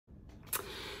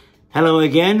Hello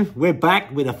again, we're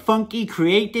back with a funky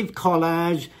creative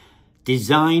collage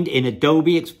designed in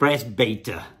Adobe Express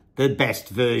Beta, the best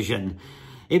version.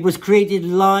 It was created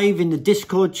live in the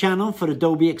Discord channel for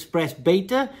Adobe Express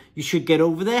Beta. You should get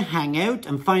over there, hang out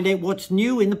and find out what's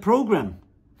new in the program.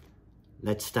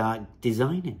 Let's start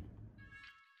designing.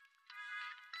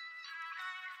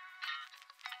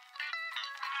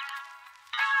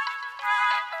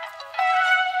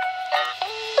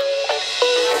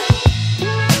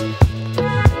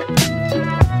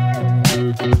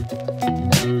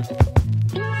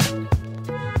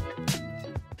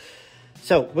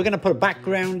 So we're going to put a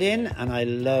background in, and I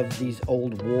love these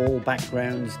old wall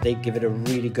backgrounds. They give it a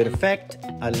really good effect.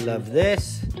 I love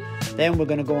this. Then we're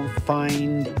going to go and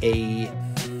find a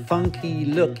funky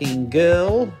looking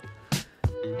girl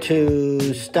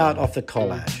to start off the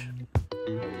collage.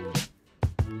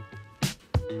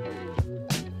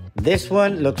 This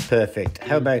one looks perfect.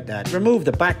 How about that? Remove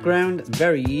the background,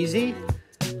 very easy.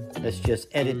 Let's just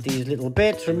edit these little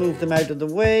bits, remove them out of the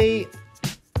way.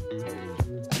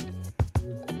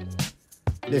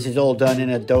 This is all done in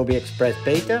Adobe Express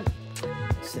Beta.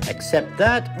 Accept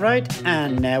that, right?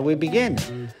 And now we begin.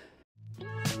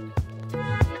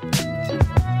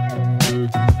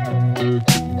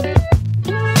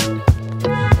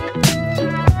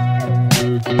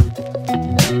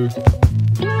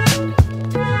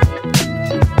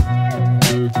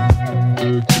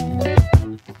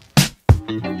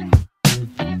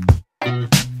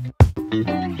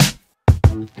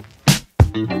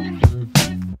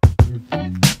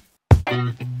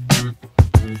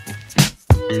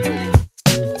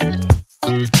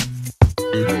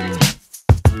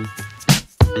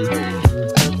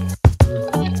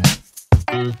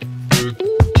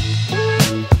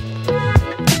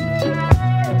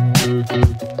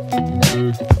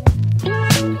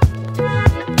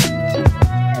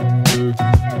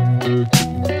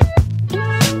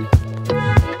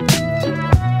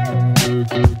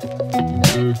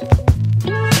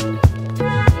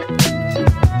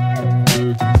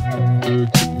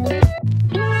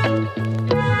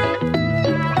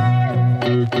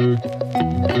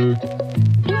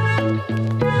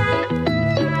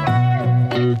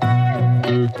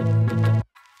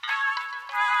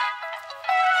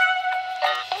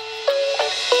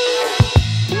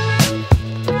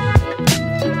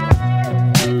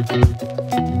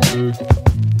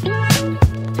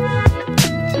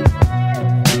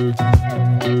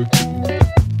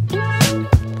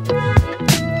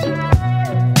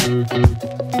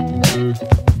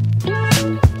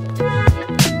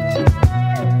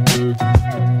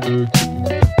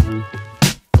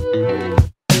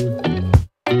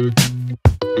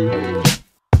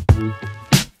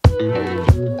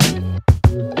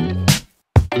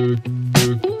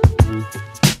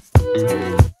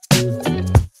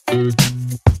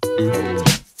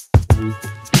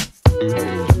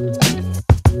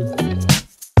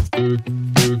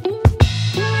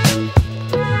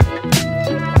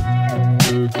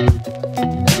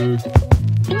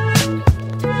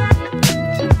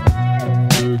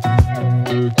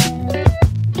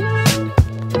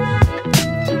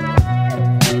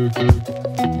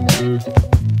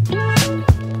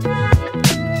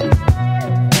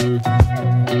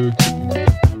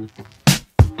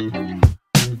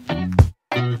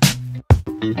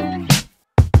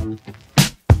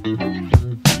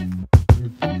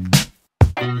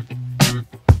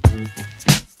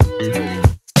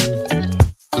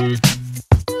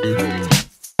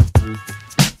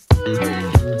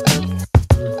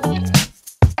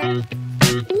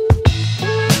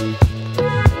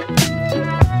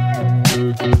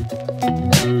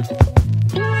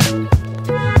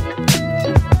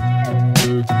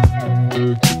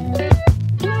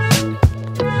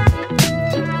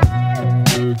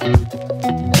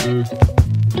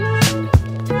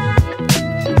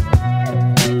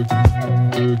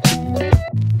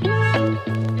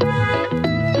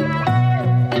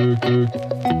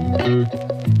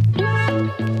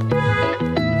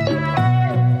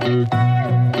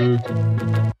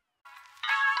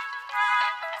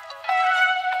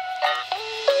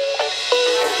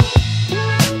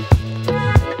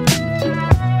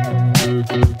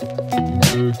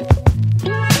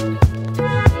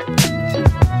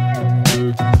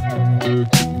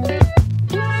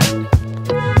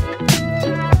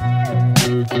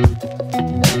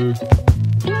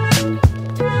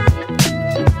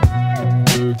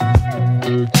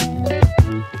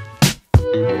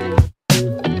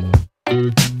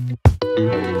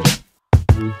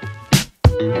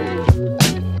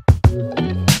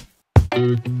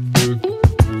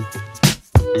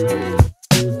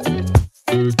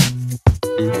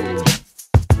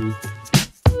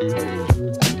 Bye.